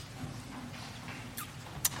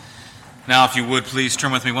Now, if you would, please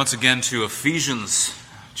turn with me once again to Ephesians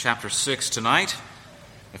chapter 6 tonight.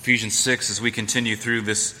 Ephesians 6 as we continue through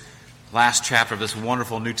this last chapter of this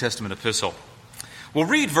wonderful New Testament epistle. We'll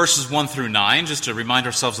read verses 1 through 9 just to remind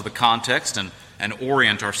ourselves of the context and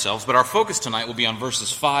orient ourselves. But our focus tonight will be on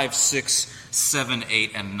verses 5, 6, 7,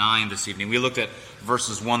 8, and 9 this evening. We looked at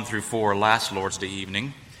verses 1 through 4 last Lord's Day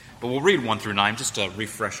evening. But we'll read 1 through 9 just to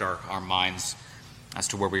refresh our minds as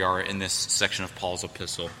to where we are in this section of Paul's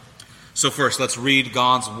epistle. So first, let's read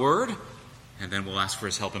God's Word, and then we'll ask for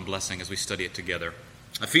His help and blessing as we study it together.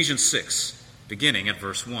 Ephesians 6, beginning at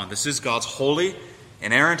verse 1. This is God's holy,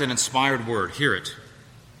 inerrant, and inspired Word. Hear it.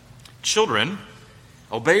 Children,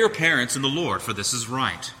 obey your parents in the Lord, for this is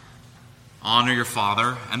right. Honor your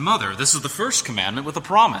father and mother. This is the first commandment with a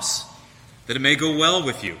promise, that it may go well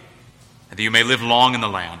with you, and that you may live long in the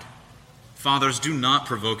land. Fathers, do not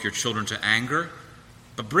provoke your children to anger,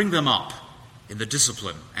 but bring them up in the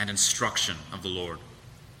discipline and instruction of the Lord.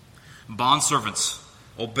 Bondservants,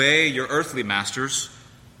 obey your earthly masters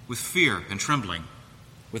with fear and trembling,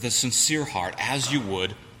 with a sincere heart, as you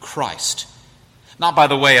would Christ. Not by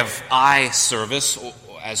the way of eye service or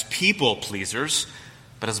as people pleasers,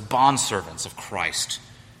 but as bondservants of Christ,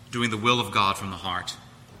 doing the will of God from the heart,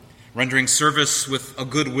 rendering service with a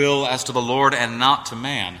good will as to the Lord and not to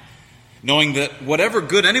man, knowing that whatever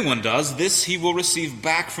good anyone does, this he will receive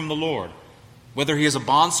back from the Lord, whether he is a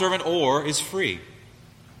bondservant or is free.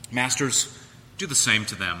 Masters, do the same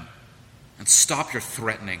to them, and stop your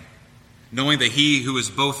threatening, knowing that he who is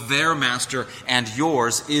both their master and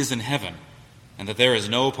yours is in heaven, and that there is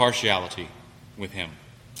no partiality with him.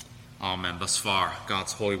 Amen. Thus far,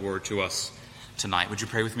 God's holy word to us tonight. Would you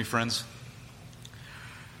pray with me, friends?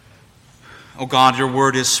 Oh God, your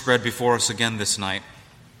word is spread before us again this night,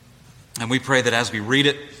 and we pray that as we read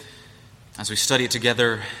it, as we study it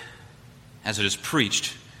together, as it is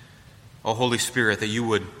preached, O Holy Spirit, that you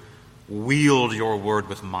would wield your word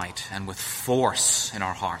with might and with force in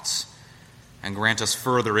our hearts, and grant us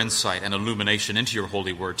further insight and illumination into your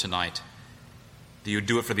holy word tonight. That you would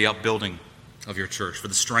do it for the upbuilding of your church, for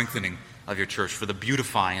the strengthening of your church, for the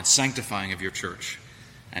beautifying and sanctifying of your church,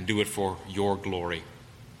 and do it for your glory.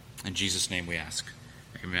 In Jesus' name we ask.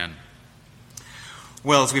 Amen.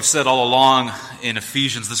 Well, as we've said all along in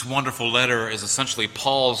Ephesians, this wonderful letter is essentially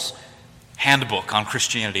Paul's handbook on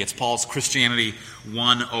Christianity. It's Paul's Christianity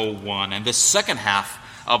 101. And this second half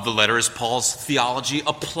of the letter is Paul's theology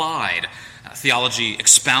applied. Theology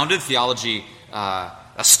expounded, theology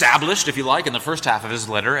established, if you like, in the first half of his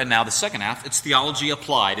letter. And now the second half, it's theology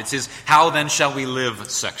applied. It's his how then shall we live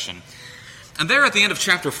section. And there at the end of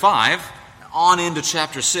chapter 5, on into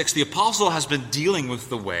chapter 6, the apostle has been dealing with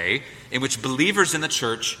the way in which believers in the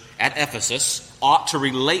church at Ephesus ought to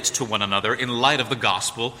relate to one another in light of the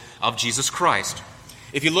gospel of Jesus Christ.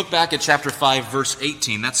 If you look back at chapter 5, verse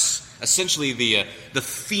 18, that's essentially the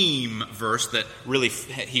theme verse that really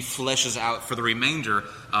he fleshes out for the remainder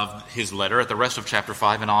of his letter at the rest of chapter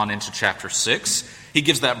 5 and on into chapter 6. He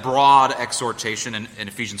gives that broad exhortation in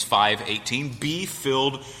Ephesians 5:18, be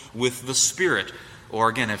filled with the Spirit. Or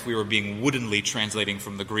again, if we were being woodenly translating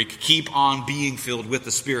from the Greek, keep on being filled with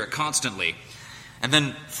the Spirit constantly. And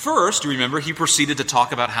then first, you remember, he proceeded to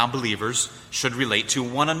talk about how believers should relate to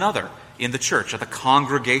one another in the church at the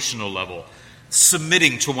congregational level,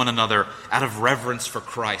 submitting to one another out of reverence for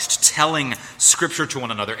Christ, telling Scripture to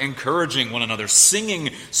one another, encouraging one another,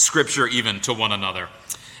 singing Scripture even to one another.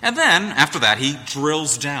 And then, after that, he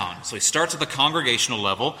drills down. So he starts at the congregational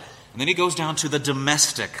level, and then he goes down to the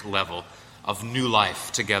domestic level of new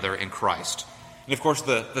life together in Christ. And of course,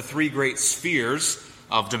 the three great spheres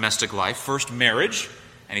of domestic life. First, marriage,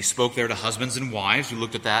 and he spoke there to husbands and wives. We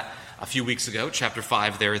looked at that a few weeks ago, chapter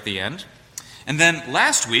 5 there at the end. And then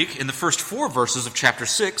last week, in the first 4 verses of chapter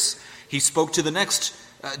 6, he spoke to the next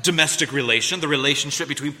domestic relation, the relationship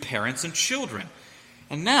between parents and children.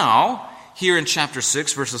 And now, here in chapter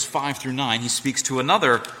 6, verses 5 through 9, he speaks to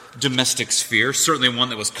another domestic sphere, certainly one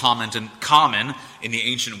that was common in the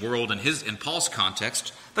ancient world in Paul's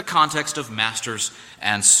context, the context of masters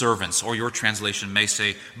and servants. Or your translation may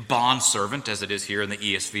say bondservant, as it is here in the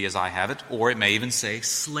ESV as I have it, or it may even say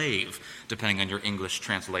slave, depending on your English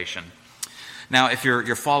translation. Now, if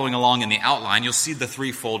you're following along in the outline, you'll see the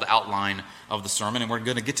threefold outline of the sermon, and we're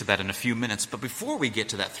going to get to that in a few minutes. But before we get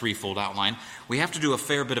to that threefold outline, we have to do a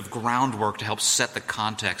fair bit of groundwork to help set the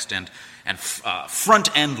context and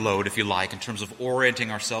front-end load, if you like, in terms of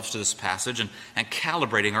orienting ourselves to this passage and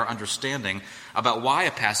calibrating our understanding about why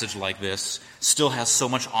a passage like this still has so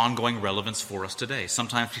much ongoing relevance for us today.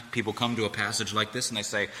 Sometimes people come to a passage like this and they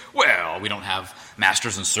say, well, we don't have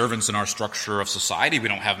masters and servants in our structure of society. We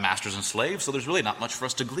don't have masters and slaves, so there's really not much for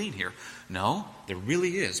us to glean here. No, there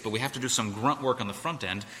really is, but we have to do some grunt work on the front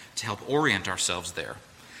end to help orient ourselves there.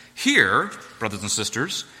 Here, brothers and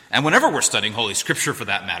sisters, and whenever we're studying Holy Scripture for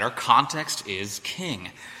that matter, context is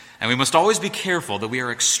king. And we must always be careful that we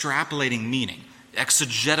are extrapolating meaning,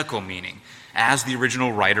 exegetical meaning, as the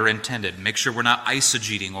original writer intended. Make sure we're not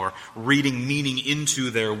eisegeting or reading meaning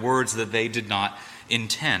into their words that they did not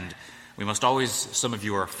intend. We must always, some of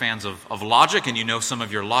you are fans of logic, and you know some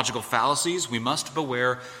of your logical fallacies. We must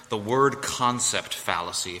beware the word concept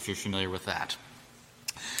fallacy, if you're familiar with that.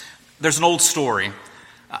 There's an old story.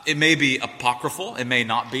 It may be apocryphal, it may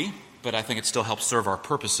not be, but I think it still helps serve our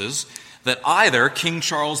purposes, that either King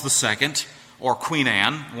Charles II or Queen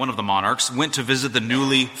Anne, one of the monarchs, went to visit the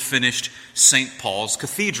newly finished St. Paul's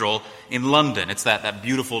Cathedral in London. It's that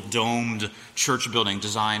beautiful domed church building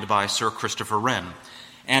designed by Sir Christopher Wren.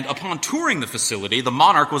 And upon touring the facility, the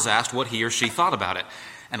monarch was asked what he or she thought about it.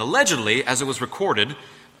 And allegedly, as it was recorded,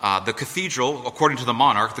 the cathedral, according to the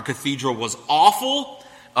monarch, the cathedral was awful,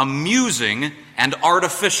 amusing, and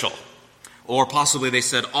artificial. Or possibly they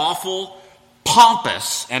said awful,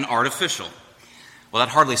 pompous, and artificial. Well,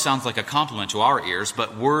 that hardly sounds like a compliment to our ears,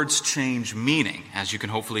 but words change meaning, as you can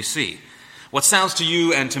hopefully see. What sounds to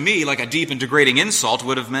you and to me like a deep and degrading insult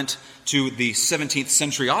would have meant to the 17th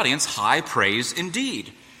century audience high praise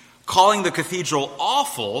indeed. Calling the cathedral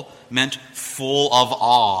awful meant full of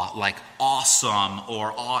awe, like awesome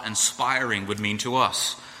or awe-inspiring would mean to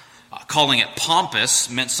us. Calling it pompous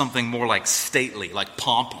meant something more like stately, like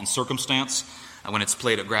pomp and circumstance, when it's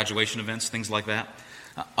played at graduation events, things like that.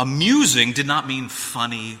 Amusing did not mean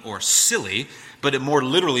funny or silly, but it more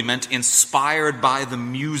literally meant inspired by the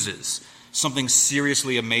muses, something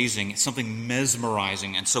seriously amazing, something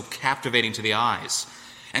mesmerizing and so captivating to the eyes.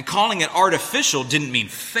 And calling it artificial didn't mean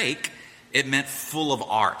fake, it meant full of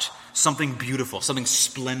art, something beautiful, something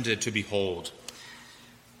splendid to behold.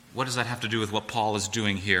 What does that have to do with what Paul is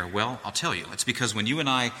doing here? Well, I'll tell you. It's because when you and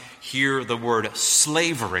I hear the word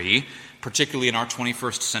slavery, particularly in our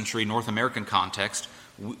 21st century North American context,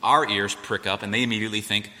 our ears prick up and they immediately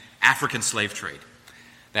think African slave trade.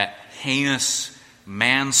 That heinous,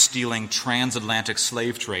 man-stealing transatlantic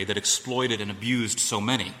slave trade that exploited and abused so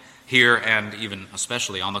many here and even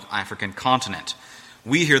especially on the African continent.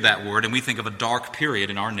 We hear that word and we think of a dark period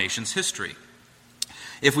in our nation's history.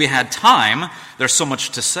 If we had time, there's so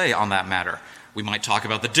much to say on that matter. We might talk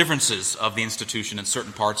about the differences of the institution in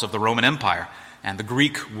certain parts of the Roman Empire and the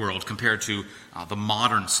Greek world compared to the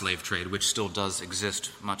modern slave trade, which still does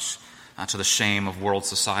exist, much to the shame of world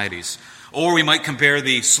societies. Or we might compare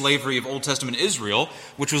the slavery of Old Testament Israel,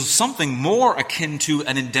 which was something more akin to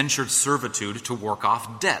an indentured servitude to work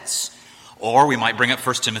off debts. Or we might bring up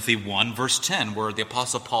 1 Timothy 1, verse 10, where the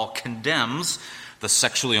Apostle Paul condemns the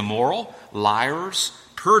sexually immoral, liars,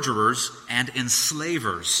 perjurers, and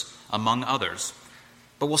enslavers, among others.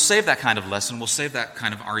 But we'll save that kind of lesson, we'll save that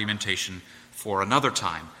kind of argumentation for another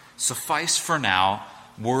time. Suffice for now,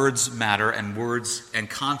 words matter, and words and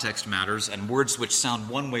context matters, and words which sound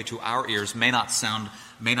one way to our ears may not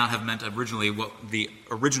have meant originally what the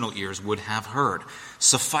original ears would have heard.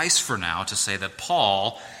 Suffice for now to say that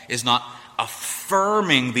Paul is not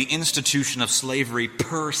affirming the institution of slavery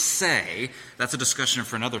per se. That's a discussion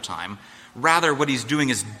for another time. Rather, what he's doing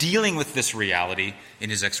is dealing with this reality in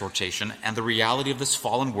his exhortation and the reality of this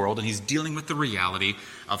fallen world, and he's dealing with the reality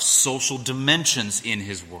of social dimensions in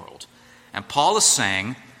his world. And Paul is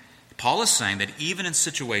saying that even in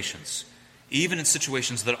situations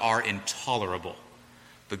that are intolerable,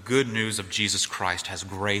 the good news of Jesus Christ has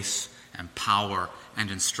grace and power and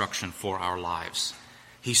instruction for our lives.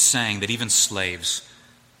 He's saying that even slaves,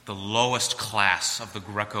 the lowest class of the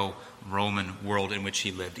Greco-Roman world in which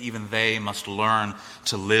he lived, even they must learn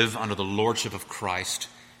to live under the lordship of Christ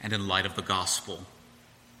and in light of the gospel.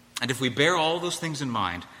 And if we bear all those things in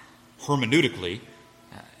mind, hermeneutically,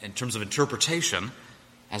 in terms of interpretation,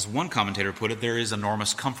 as one commentator put it, there is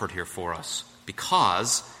enormous comfort here for us,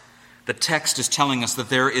 because the text is telling us that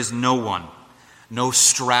there is no one, no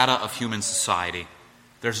strata of human society,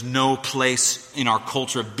 there's no place in our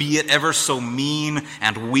culture, be it ever so mean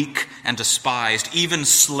and weak and despised, even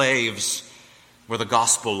slaves, where the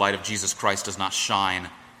gospel light of Jesus Christ does not shine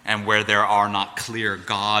and where there are not clear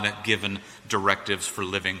God-given directives for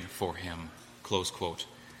living for him. Close quote.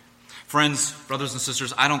 Friends, brothers and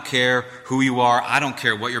sisters, I don't care who you are. I don't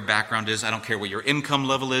care what your background is. I don't care what your income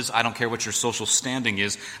level is. I don't care what your social standing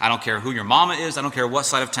is. I don't care who your mama is. I don't care what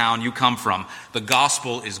side of town you come from. The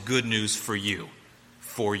gospel is good news for you,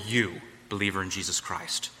 believer in Jesus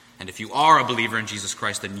Christ. And if you are a believer in Jesus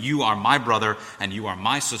Christ, then you are my brother and you are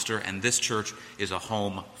my sister, and this church is a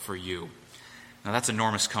home for you. Now that's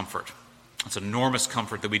enormous comfort. It's enormous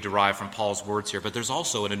comfort that we derive from Paul's words here, but there's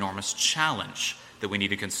also an enormous challenge that we need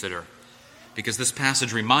to consider, because this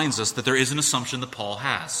passage reminds us that there is an assumption that Paul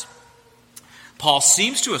has. Paul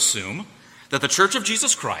seems to assume that the Church of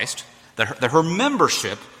Jesus Christ, that her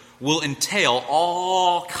membership will entail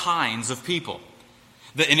all kinds of people.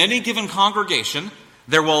 That in any given congregation,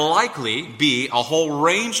 there will likely be a whole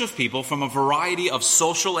range of people from a variety of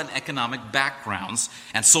social and economic backgrounds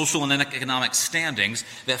and social and economic standings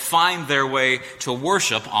that find their way to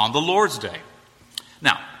worship on the Lord's Day.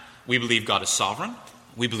 Now, we believe God is sovereign.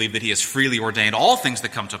 We believe that He has freely ordained all things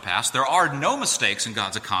that come to pass. There are no mistakes in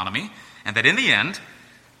God's economy, and that in the end,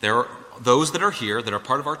 those that are here, that are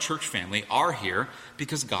part of our church family, are here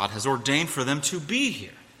because God has ordained for them to be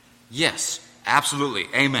here. Yes, absolutely.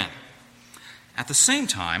 Amen. At the same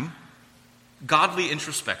time, godly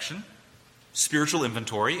introspection, spiritual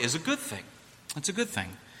inventory is a good thing. It's a good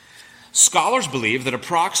thing. Scholars believe that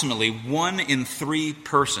approximately 1 in 3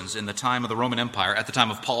 persons in the time of the Roman Empire, at the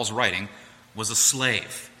time of Paul's writing, was a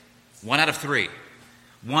slave. 1 out of 3.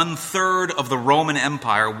 1/3 of the Roman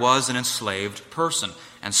Empire was an enslaved person.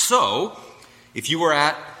 And so, if you were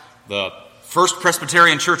at the First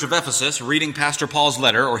Presbyterian Church of Ephesus reading Pastor Paul's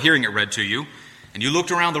letter or hearing it read to you, and you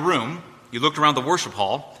looked around the room, you looked around the worship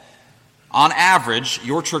hall, on average,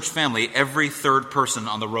 your church family, every third person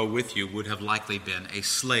on the row with you would have likely been a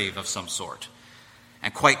slave of some sort.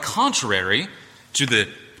 And quite contrary to the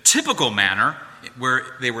typical manner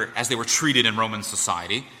where they were treated in Roman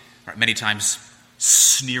society, many times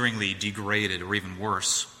sneeringly degraded or even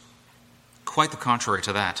worse. Quite the contrary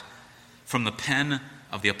to that. From the pen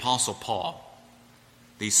of the Apostle Paul,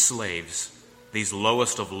 these slaves, these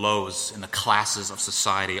lowest of lows in the classes of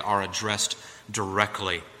society, are addressed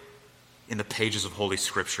directly in the pages of Holy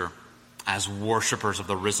Scripture as worshipers of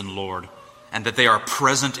the risen Lord, and that they are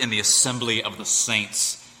present in the assembly of the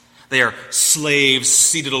saints. They are slaves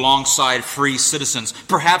seated alongside free citizens,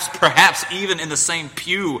 perhaps even in the same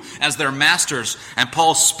pew as their masters. And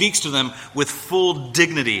Paul speaks to them with full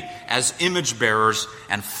dignity as image bearers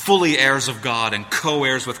and fully heirs of God and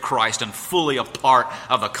co-heirs with Christ and fully a part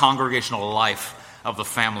of the congregational life of the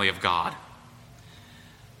family of God.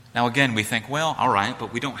 Now again, we think, well, all right,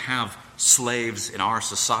 but we don't have slaves in our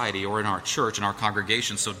society or in our church, in our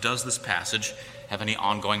congregation, so does this passage have any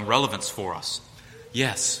ongoing relevance for us?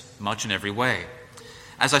 Yes, much in every way.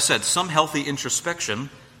 As I said, some healthy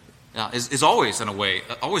introspection is always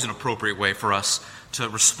an appropriate way for us to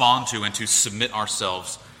respond to and to submit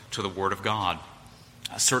ourselves to the Word of God.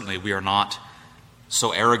 Certainly, we are not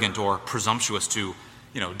so arrogant or presumptuous to,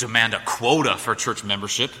 demand a quota for church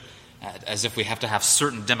membership, as if we have to have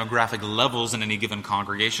certain demographic levels in any given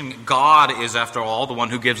congregation. God is, after all, the one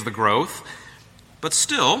who gives the growth. But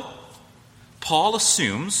still, Paul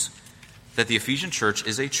assumes that the Ephesian church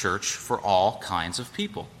is a church for all kinds of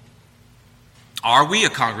people. Are we a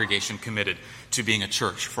congregation committed to being a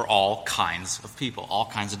church for all kinds of people, all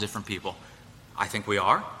kinds of different people? I think we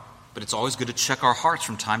are, but it's always good to check our hearts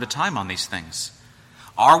from time to time on these things.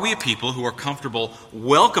 Are we a people who are comfortable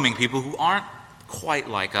welcoming people who aren't quite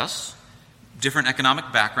like us, different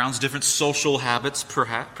economic backgrounds, different social habits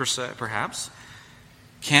perhaps?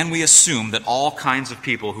 Can we assume that all kinds of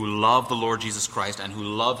people who love the Lord Jesus Christ and who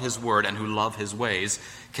love His Word and who love His ways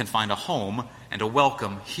can find a home and a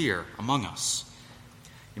welcome here among us?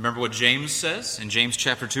 You remember what James says in James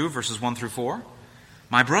chapter 2, verses 1 through 4?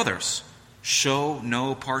 My brothers, show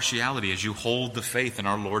no partiality as you hold the faith in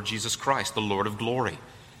our Lord Jesus Christ, the Lord of glory.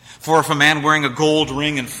 For if a man wearing a gold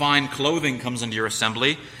ring and fine clothing comes into your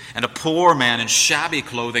assembly, and a poor man in shabby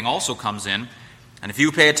clothing also comes in, and if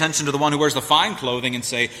you pay attention to the one who wears the fine clothing and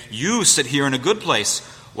say, you sit here in a good place,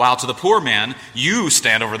 while to the poor man, you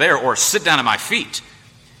stand over there, or sit down at my feet,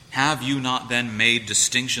 have you not then made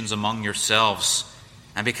distinctions among yourselves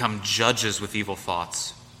and become judges with evil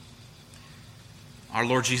thoughts? Our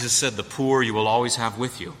Lord Jesus said, the poor you will always have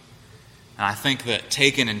with you. And I think that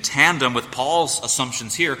taken in tandem with Paul's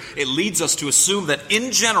assumptions here, it leads us to assume that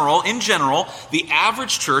in general, the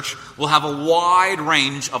average church will have a wide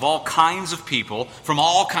range of all kinds of people from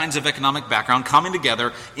all kinds of economic background coming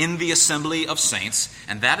together in the assembly of saints.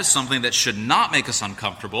 And that is something that should not make us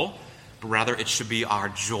uncomfortable, but rather it should be our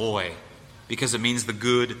joy, because it means the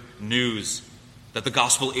good news. that the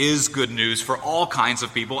gospel is good news for all kinds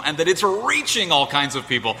of people, and that it's reaching all kinds of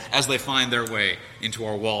people as they find their way into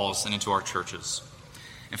our walls and into our churches.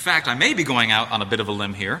 In fact, I may be going out on a bit of a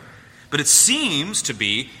limb here, but it seems to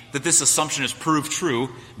be that this assumption is proved true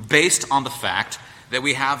based on the fact that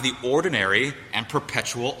we have the ordinary and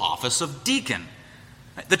perpetual office of deacon.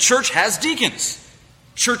 The church has deacons.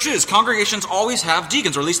 Churches, congregations always have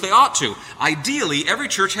deacons, or at least they ought to. Ideally, every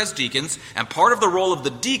church has deacons, and part of the role of the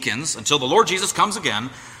deacons, until the Lord Jesus comes again,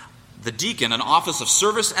 the deacon, an office of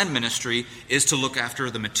service and ministry, is to look after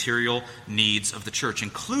the material needs of the church,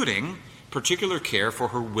 including particular care for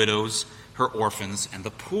her widows, her orphans, and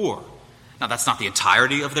the poor. Now, that's not the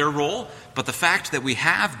entirety of their role, but the fact that we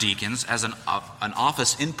have deacons as an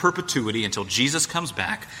office in perpetuity until Jesus comes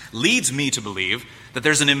back leads me to believe that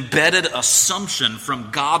there's an embedded assumption from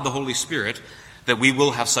God the Holy Spirit that we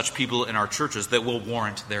will have such people in our churches that will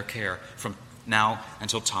warrant their care from now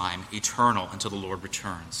until time eternal, until the Lord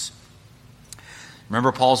returns.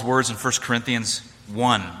 Remember Paul's words in 1 Corinthians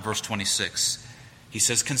 1, verse 26. He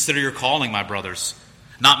says, "Consider your calling, my brothers.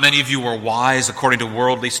 Not many of you were wise according to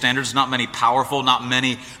worldly standards, not many powerful, not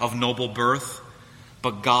many of noble birth.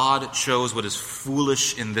 But God chose what is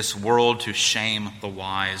foolish in this world to shame the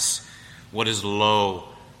wise, what is low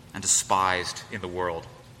and despised in the world."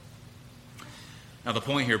 Now the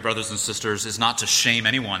point here, brothers and sisters, is not to shame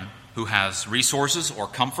anyone who has resources or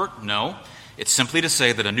comfort. No, it's simply to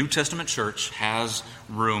say that a New Testament church has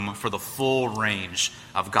room for the full range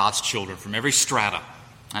of God's children from every strata.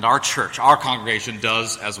 And our church, our congregation,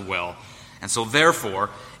 does as well. And so therefore,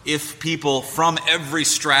 if people from every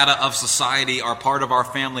strata of society are part of our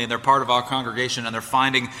family and they're part of our congregation and they're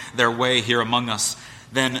finding their way here among us,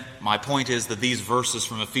 then my point is that these verses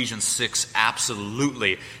from Ephesians 6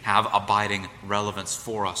 absolutely have abiding relevance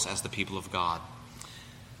for us as the people of God.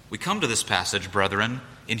 We come to this passage, brethren,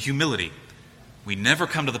 in humility. We never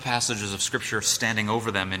come to the passages of Scripture standing over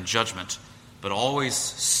them in judgment, but always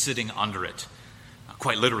sitting under it.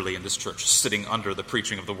 Quite literally in this church, sitting under the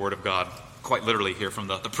preaching of the Word of God. Quite literally here from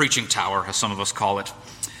the preaching tower, as some of us call it.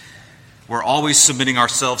 We're always submitting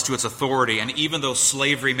ourselves to its authority, and even though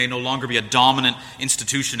slavery may no longer be a dominant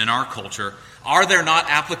institution in our culture, are there not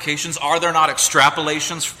applications, are there not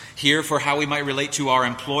extrapolations here for how we might relate to our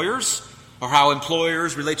employers, or how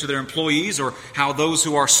employers relate to their employees, or how those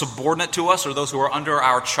who are subordinate to us, or those who are under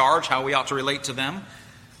our charge, how we ought to relate to them?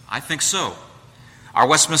 I think so. Our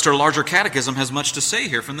Westminster Larger Catechism has much to say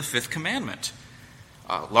here from the Fifth Commandment.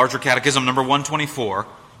 Larger Catechism number 124,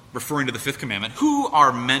 referring to the Fifth Commandment. Who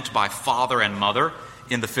are meant by father and mother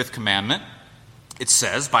in the Fifth Commandment? It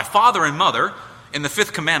says, by father and mother in the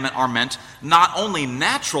Fifth Commandment are meant not only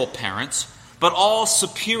natural parents, but all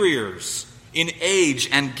superiors in age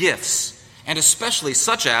and gifts, and especially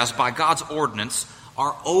such as, by God's ordinance,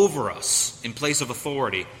 are over us in place of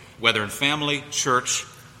authority, whether in family, church,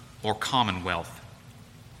 or commonwealth.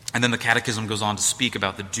 And then the Catechism goes on to speak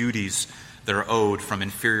about the duties that are owed from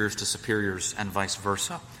inferiors to superiors and vice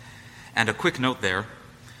versa. And a quick note there,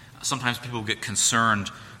 sometimes people get concerned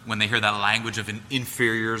when they hear that language of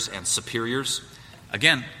inferiors and superiors.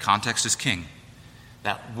 Again, context is king.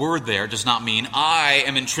 That word there does not mean I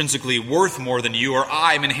am intrinsically worth more than you, or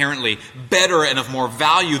I am inherently better and of more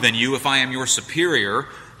value than you if I am your superior.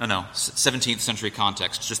 No, 17th century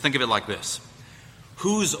context. Just think of it like this.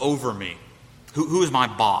 Who's over me? Who is my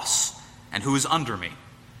boss and who is under me?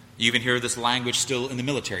 You even hear this language still in the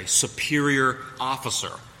military, superior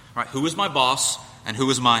officer. Right? Who is my boss and who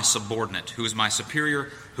is my subordinate? Who is my superior?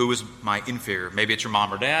 Who is my inferior? Maybe it's your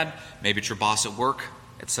mom or dad, maybe it's your boss at work,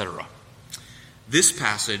 etc. This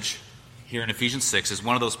passage here in Ephesians 6 is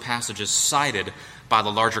one of those passages cited by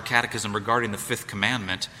the Larger Catechism regarding the Fifth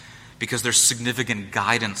Commandment because there's significant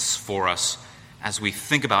guidance for us as we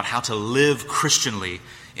think about how to live Christianly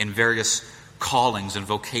in various callings and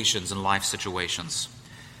vocations and life situations.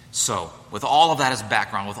 So, with all of that as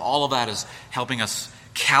background, with all of that as helping us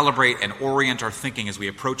calibrate and orient our thinking as we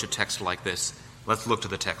approach a text like this, let's look to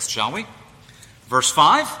the text, shall we? Verse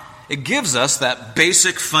 5, it gives us that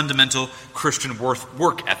basic fundamental Christian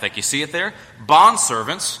work ethic. You see it there?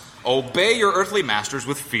 Bondservants, obey your earthly masters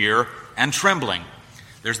with fear and trembling.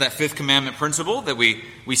 There's that Fifth Commandment principle that we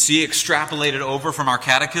see extrapolated over from our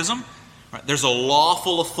catechism. Right? There's a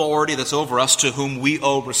lawful authority that's over us to whom we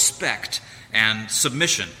owe respect and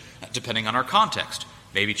submission, depending on our context.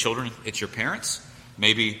 Maybe children, it's your parents.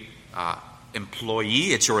 Maybe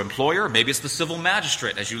employee, it's your employer. Maybe it's the civil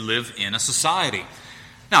magistrate as you live in a society.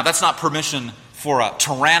 Now, that's not permission for a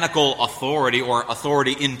tyrannical authority or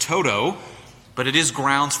authority in toto, but it is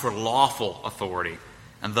grounds for lawful authority,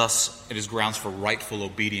 and thus it is grounds for rightful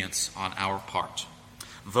obedience on our part.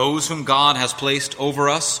 Those whom God has placed over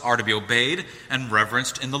us are to be obeyed and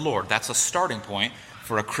reverenced in the Lord. That's a starting point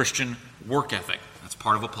for a Christian work ethic. That's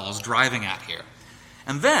part of what Paul's driving at here.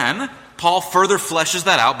 And then Paul further fleshes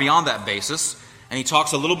that out beyond that basis, and he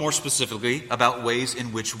talks a little more specifically about ways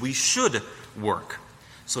in which we should work.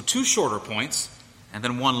 So 2 shorter points, and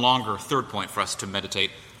then 1 longer third point for us to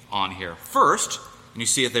meditate on here. First, and you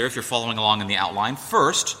see it there if you're following along in the outline.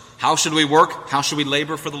 First, how should we work? How should we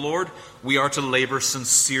labor for the Lord? We are to labor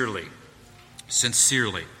sincerely.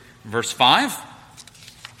 Sincerely. Verse 5,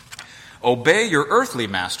 obey your earthly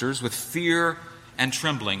masters with fear and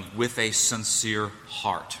trembling, with a sincere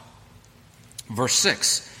heart. Verse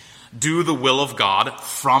 6, do the will of God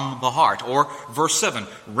from the heart. Or verse 7,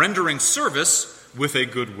 rendering service with a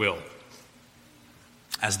good will.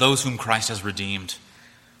 As those whom Christ has redeemed,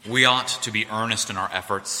 we ought to be earnest in our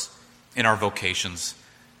efforts, in our vocations.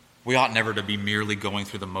 We ought never to be merely going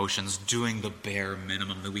through the motions, doing the bare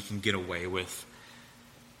minimum that we can get away with.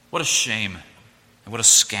 What a shame and what a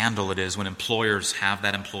scandal it is when employers have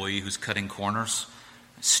that employee who's cutting corners,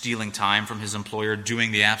 stealing time from his employer,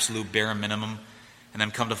 doing the absolute bare minimum, and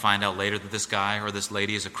then come to find out later that this guy or this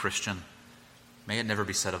lady is a Christian. May it never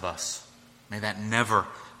be said of us. May that never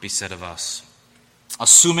be said of us.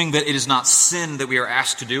 Assuming that it is not sin that we are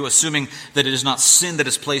asked to do, assuming that it is not sin that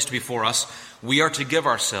is placed before us, we are to give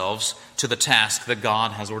ourselves to the task that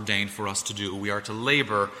God has ordained for us to do. We are to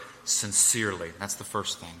labor sincerely. That's the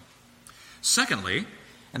first thing. Secondly,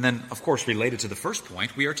 and then of course related to the first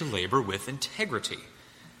point, we are to labor with integrity.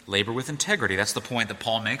 Labor with integrity. That's the point that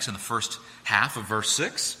Paul makes in the first half of verse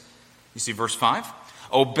 6. You see verse 5?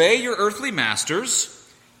 Obey your earthly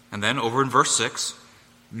masters, and then over in verse 6,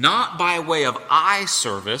 not by way of eye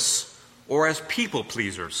service or as people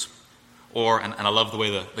pleasers. Or, and I love the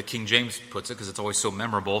way the King James puts it because it's always so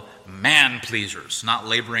memorable, man pleasers, not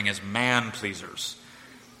laboring as man pleasers.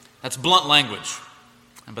 That's blunt language.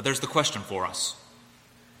 But there's the question for us.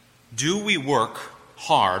 Do we work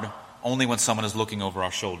hard only when someone is looking over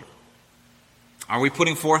our shoulder? Are we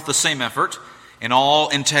putting forth the same effort in all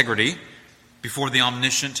integrity before the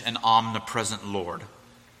omniscient and omnipresent Lord?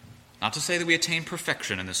 Not to say that we attain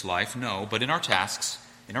perfection in this life, no, but in our tasks,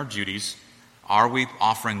 in our duties, are we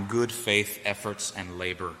offering good faith efforts and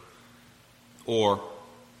labor? Or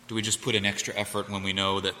do we just put in extra effort when we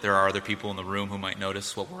know that there are other people in the room who might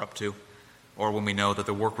notice what we're up to? Or when we know that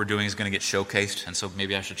the work we're doing is going to get showcased, and so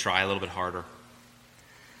maybe I should try a little bit harder?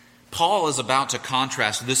 Paul is about to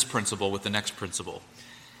contrast this principle with the next principle.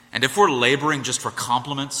 And if we're laboring just for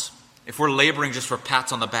compliments, if we're laboring just for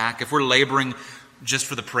pats on the back, if we're laboring just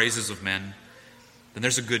for the praises of men, then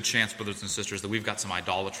there's a good chance, brothers and sisters, that we've got some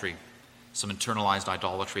idolatry, some internalized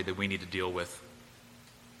idolatry that we need to deal with.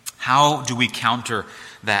 How do we counter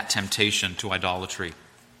that temptation to idolatry?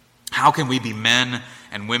 How can we be men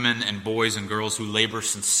and women and boys and girls who labor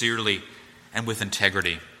sincerely and with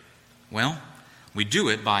integrity? Well, we do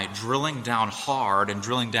it by drilling down hard and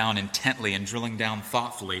drilling down intently and drilling down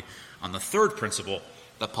thoughtfully on the third principle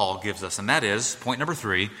that Paul gives us, and that is, point number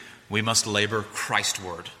 3, we must labor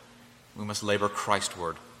Christward. We must labor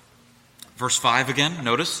Christward. Verse 5 again,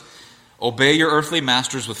 notice, obey your earthly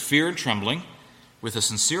masters with fear and trembling, with a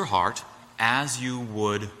sincere heart, as you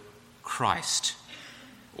would Christ.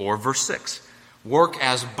 Or verse 6, work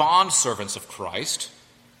as bondservants of Christ,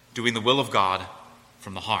 doing the will of God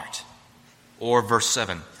from the heart. Or verse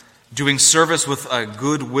 7, doing service with a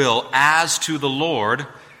good will as to the Lord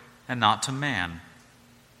and not to man.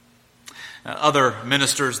 Other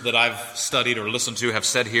ministers that I've studied or listened to have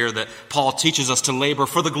said here that Paul teaches us to labor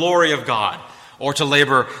for the glory of God, or to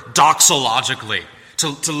labor doxologically,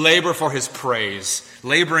 to labor for his praise,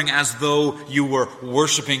 laboring as though you were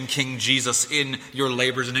worshiping King Jesus in your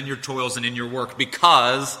labors and in your toils and in your work,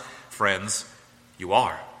 because, friends, you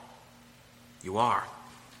are. You are.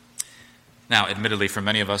 Now, admittedly, for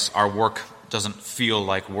many of us, our work doesn't feel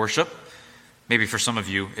like worship. Maybe for some of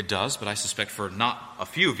you it does, but I suspect for not a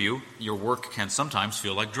few of you, your work can sometimes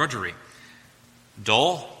feel like drudgery.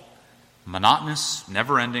 Dull, monotonous,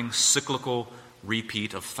 never-ending, cyclical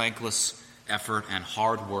repeat of thankless effort and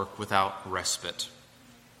hard work without respite.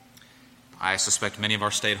 I suspect many of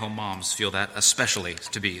our stay-at-home moms feel that especially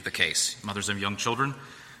to be the case. Mothers of young children,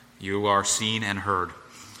 you are seen and heard.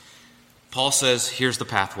 Paul says, here's the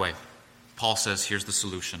pathway. Paul says, here's the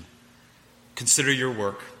solution. Consider your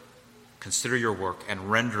work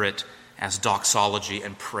and render it as doxology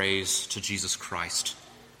and praise to Jesus Christ.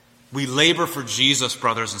 We labor for Jesus,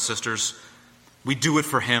 brothers and sisters. We do it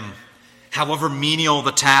for him. However menial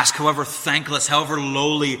the task, however thankless, however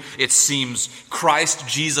lowly it seems, Christ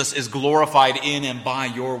Jesus is glorified in and by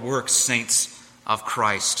your works, saints of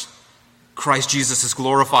Christ. Christ Jesus is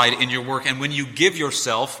glorified in your work, and when you give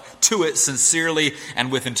yourself to it sincerely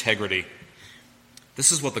and with integrity.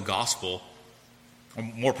 This is what the gospel, or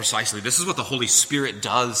more precisely, this is what the Holy Spirit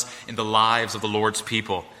does in the lives of the Lord's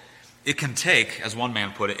people. It can take, as one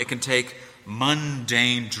man put it can take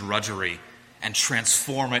mundane drudgery and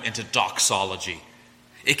transform it into doxology.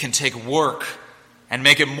 It can take work and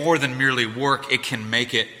make it more than merely work. It can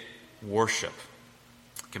make it worship.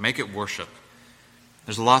 It can make it worship.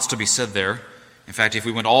 There's lots to be said there. In fact, if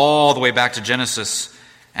we went all the way back to Genesis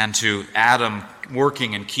and to Adam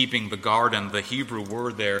working and keeping the garden, the Hebrew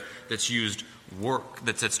word there that's used work,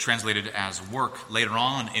 that's translated as work, later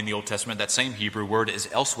on in the Old Testament, that same Hebrew word is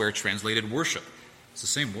elsewhere translated worship. It's the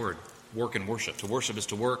same word, work and worship. To worship is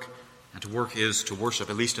to work, and to work is to worship,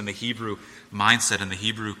 at least in the Hebrew mindset and the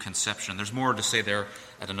Hebrew conception. There's more to say there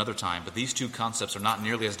at another time, but these two concepts are not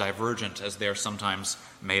nearly as divergent as they are sometimes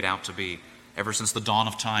made out to be. Ever since the dawn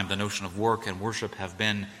of time, the notion of work and worship have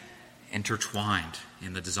been intertwined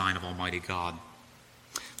in the design of Almighty God.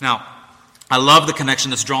 Now, I love the connection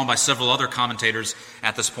that's drawn by several other commentators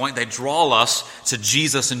at this point. They draw us to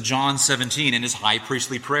Jesus in John 17 in his high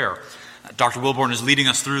priestly prayer. Dr. Wilborn is leading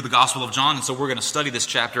us through the Gospel of John, and so we're going to study this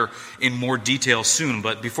chapter in more detail soon.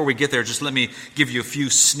 But before we get there, just let me give you a few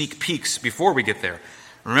sneak peeks before we get there.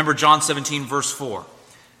 Remember John 17, verse 4.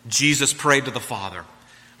 Jesus prayed to the Father,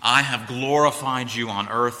 I have glorified you on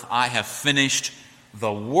earth. I have finished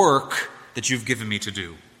the work that you've given me to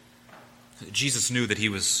do. Jesus knew that he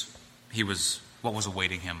was what was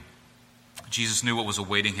awaiting him. Jesus knew what was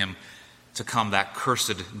awaiting him to come, that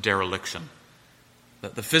cursed dereliction.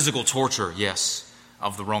 The physical torture, yes,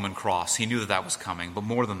 of the Roman cross. He knew that was coming, but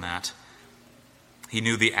more than that, he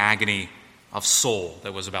knew the agony of soul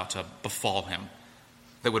that was about to befall him,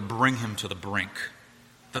 that would bring him to the brink,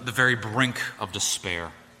 the very brink of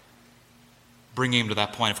despair, bringing him to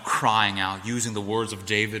that point of crying out, using the words of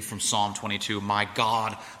David from Psalm 22, my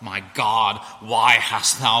God, why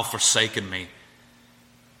hast thou forsaken me?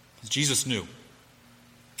 Jesus knew.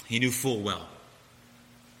 He knew full well.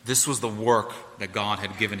 This was the work that God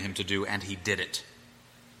had given him to do, and he did it.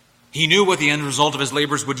 He knew what the end result of his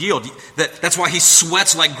labors would yield. That's why he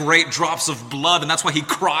sweats like great drops of blood, and that's why he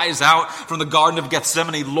cries out from the Garden of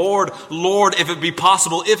Gethsemane, Lord, Lord, if it be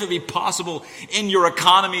possible, in your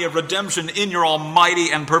economy of redemption, in your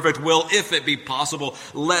almighty and perfect will, if it be possible,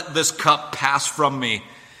 let this cup pass from me.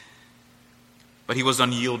 But he was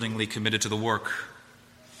unyieldingly committed to the work.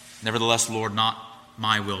 Nevertheless, Lord, not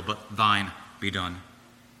my will, but thine be done.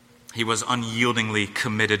 He was unyieldingly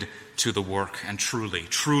committed to the work, and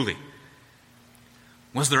truly,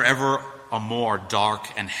 was there ever a more dark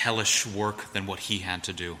and hellish work than what he had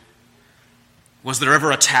to do? Was there ever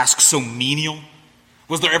a task so menial?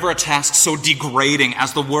 Was there ever a task so degrading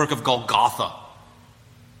as the work of Golgotha?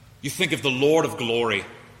 You think of the Lord of glory,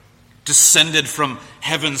 descended from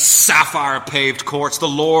heaven's sapphire-paved courts, the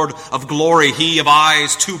Lord of glory, he of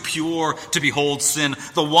eyes too pure to behold sin,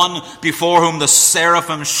 the one before whom the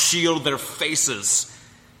seraphim shield their faces.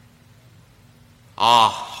 Ah,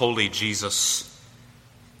 holy Jesus,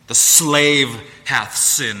 the slave hath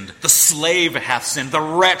sinned, the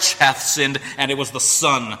wretch hath sinned, and it was the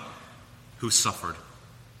Son who suffered.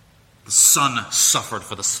 The Son suffered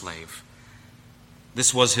for the slave.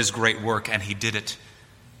 This was his great work, and he did it.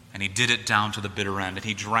 And he did it down to the bitter end. And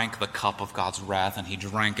he drank the cup of God's wrath, and he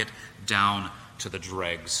drank it down to the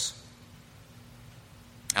dregs.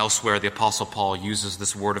 Elsewhere, the Apostle Paul uses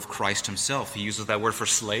this word of Christ himself. He uses that word for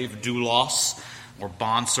slave, doulos, or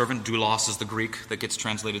bondservant. Doulos is the Greek that gets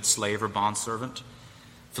translated slave or bondservant.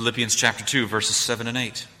 Philippians chapter 2, verses 7 and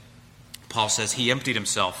 8. Paul says, he emptied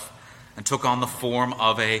himself and took on the form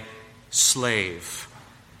of a slave.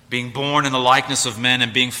 Being born in the likeness of men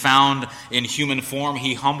and being found in human form,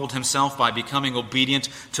 he humbled himself by becoming obedient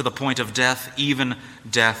to the point of death, even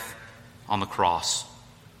death on the cross.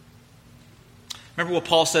 Remember what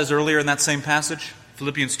Paul says earlier in that same passage,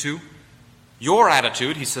 Philippians 2? Your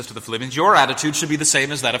attitude, he says to the Philippians, your attitude should be the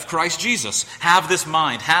same as that of Christ Jesus. Have this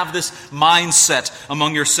mind, have this mindset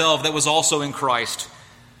among yourself that was also in Christ.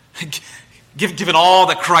 Given all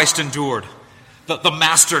that Christ endured, the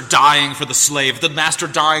master dying for the slave, the master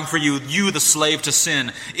dying for you, you the slave to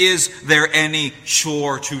sin. Is there any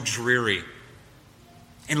chore too dreary?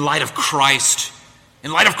 In light of Christ,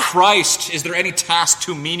 is there any task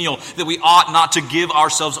too menial that we ought not to give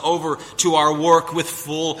ourselves over to our work with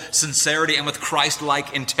full sincerity and with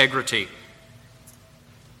Christ-like integrity?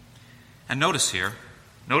 And notice here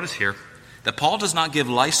that Paul does not give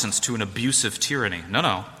license to an abusive tyranny.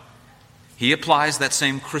 No. He applies that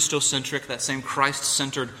same Christocentric, that same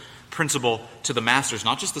Christ-centered principle to the masters,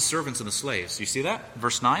 not just the servants and the slaves. You see that?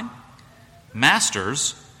 Verse 9.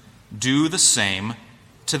 Masters, do the same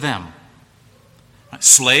to them.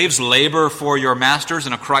 Slaves, labor for your masters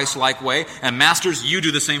in a Christ-like way. And masters, you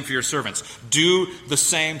do the same for your servants. Do the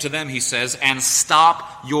same to them, he says, and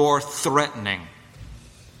stop your threatening.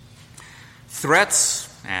 Threats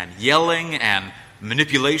and yelling and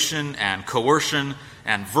manipulation and coercion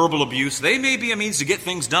and verbal abuse, they may be a means to get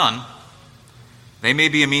things done. They may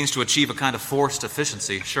be a means to achieve a kind of forced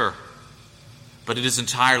efficiency, sure. But it is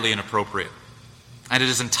entirely inappropriate. And it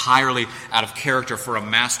is entirely out of character for a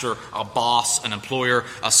master, a boss, an employer,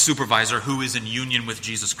 a supervisor who is in union with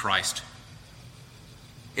Jesus Christ.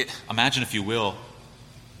 Imagine, if you will,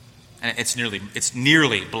 and it's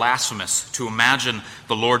nearly blasphemous to imagine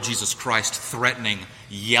the Lord Jesus Christ threatening,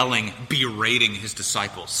 yelling, berating his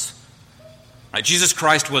disciples. Right? Jesus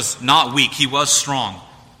Christ was not weak. He was strong.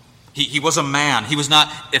 He was a man. He was not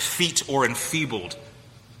effete or enfeebled.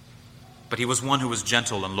 But he was one who was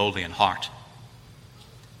gentle and lowly in heart.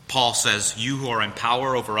 Paul says, you who are in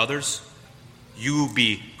power over others, you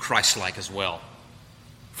be Christ-like as well.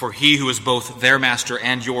 For he who is both their master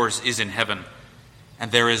and yours is in heaven,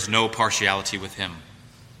 and there is no partiality with him.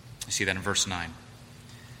 You see that in verse 9.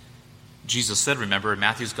 Jesus said, remember, in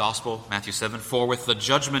Matthew's Gospel, Matthew 7, for with the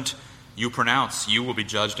judgment you pronounce, you will be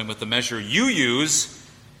judged, and with the measure you use,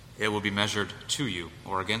 it will be measured to you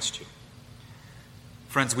or against you.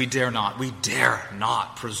 Friends, we dare not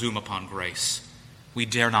presume upon grace. We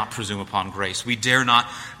dare not presume upon grace. We dare not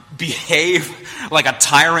behave like a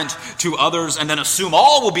tyrant to others and then assume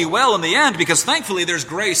all will be well in the end, because thankfully there's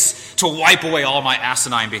grace to wipe away all my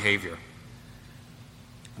asinine behavior.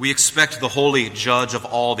 We expect the holy judge of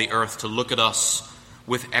all the earth to look at us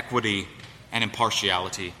with equity and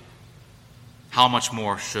impartiality. How much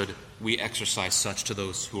more should we exercise such to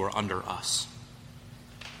those who are under us?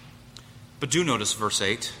 But do notice verse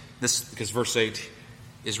 8, because verse 8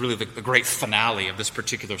 is really the great finale of this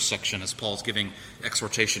particular section as Paul's giving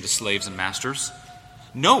exhortation to slaves and masters.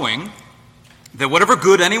 Knowing that whatever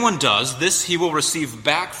good anyone does, this he will receive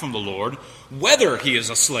back from the Lord, whether he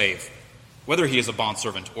is a slave, whether he is a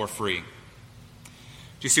bondservant or free. Do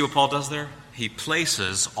you see what Paul does there? He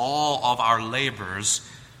places all of our labors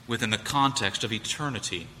within the context of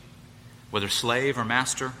eternity. Whether slave or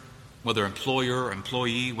master, whether employer or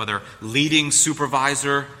employee, whether leading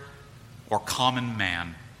supervisor or common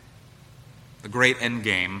man. The great end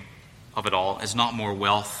game of it all is not more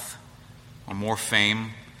wealth or more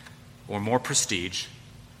fame or more prestige,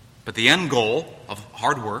 but the end goal of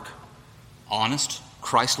hard work, honest,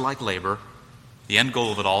 Christ-like labor, the end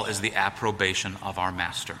goal of it all is the approbation of our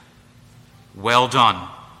master. Well done,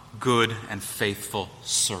 good and faithful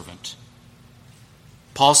servant.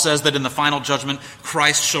 Paul says that in the final judgment,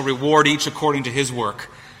 Christ shall reward each according to his work.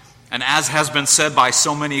 And as has been said by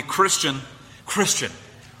so many, Christian,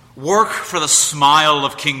 work for the smile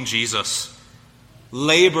of King Jesus.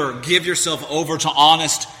 Labor, give yourself over to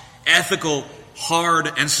honest, ethical, hard,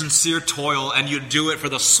 and sincere toil, and you do it for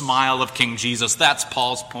the smile of King Jesus. That's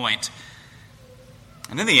Paul's point.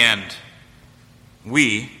 And in the end,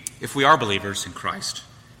 we, if we are believers in Christ,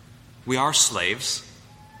 we are slaves,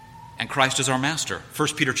 and Christ is our master.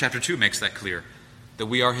 1 Peter chapter 2 makes that clear, that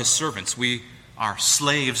we are his servants. We are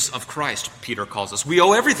slaves of Christ, Peter calls us. We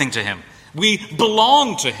owe everything to him. We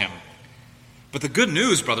belong to him. But the good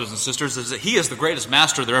news, brothers and sisters, is that he is the greatest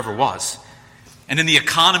master there ever was. And in the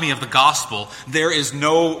economy of the gospel, there is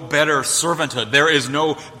no better servanthood. There is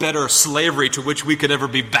no better slavery to which we could ever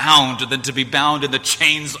be bound than to be bound in the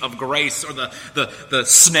chains of grace, or the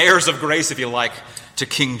snares of grace, if you like, to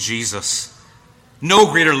King Jesus.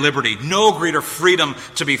 No greater liberty, no greater freedom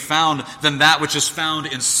to be found than that which is found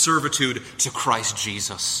in servitude to Christ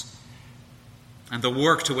Jesus. And the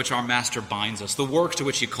work to which our master binds us, the work to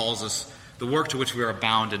which he calls us, the work to which we are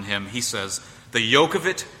bound in him, he says, the yoke of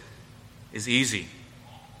it is easy,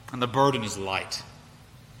 and the burden is light.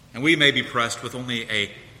 And we may be pressed with only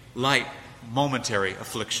a light, momentary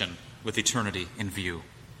affliction with eternity in view.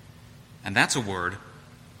 And that's a word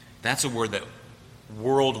that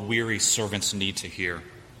world-weary servants need to hear.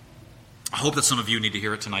 I hope that some of you need to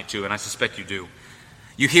hear it tonight too, and I suspect you do.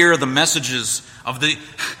 You hear the messages of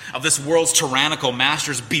this world's tyrannical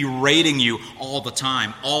masters berating you all the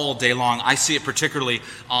time, all day long. I see it particularly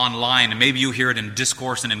online, and maybe you hear it in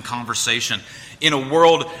discourse and in conversation. In a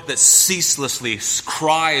world that ceaselessly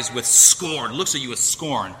cries with scorn, looks at you with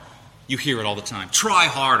scorn, you hear it all the time. Try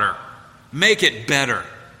harder. Make it better.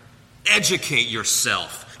 Educate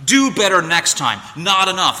yourself. Do better next time. Not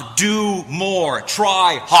enough. Do more.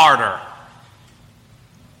 Try harder.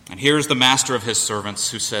 And here's the master of his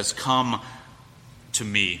servants who says, come to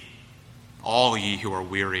me, all ye who are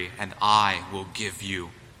weary, and I will give you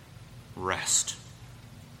rest.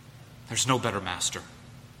 There's no better master.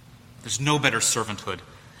 There's no better servanthood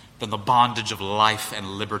than the bondage of life and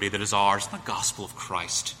liberty that is ours in the gospel of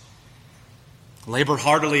Christ. Labor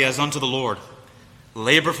heartily as unto the Lord.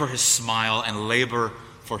 Labor for his smile and labor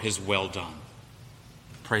for his well done.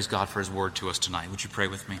 Praise God for his word to us tonight. Would you pray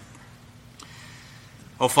with me?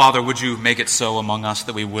 Oh, Father, would you make it so among us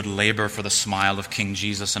that we would labor for the smile of King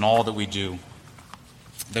Jesus in all that we do?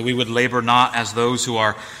 That we would labor not as those who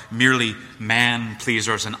are merely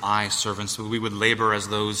man-pleasers and eye-servants, but we would labor as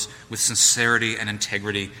those with sincerity and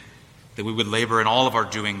integrity, that we would labor in all of our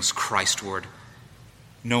doings Christward,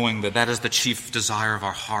 knowing that that is the chief desire of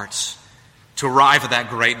our hearts, to arrive at that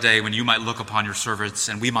great day when you might look upon your servants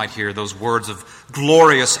and we might hear those words of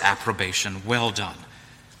glorious approbation. Well done,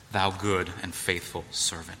 thou good and faithful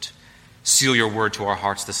servant. Seal your word to our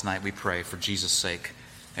hearts this night, we pray, for Jesus' sake.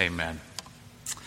 Amen.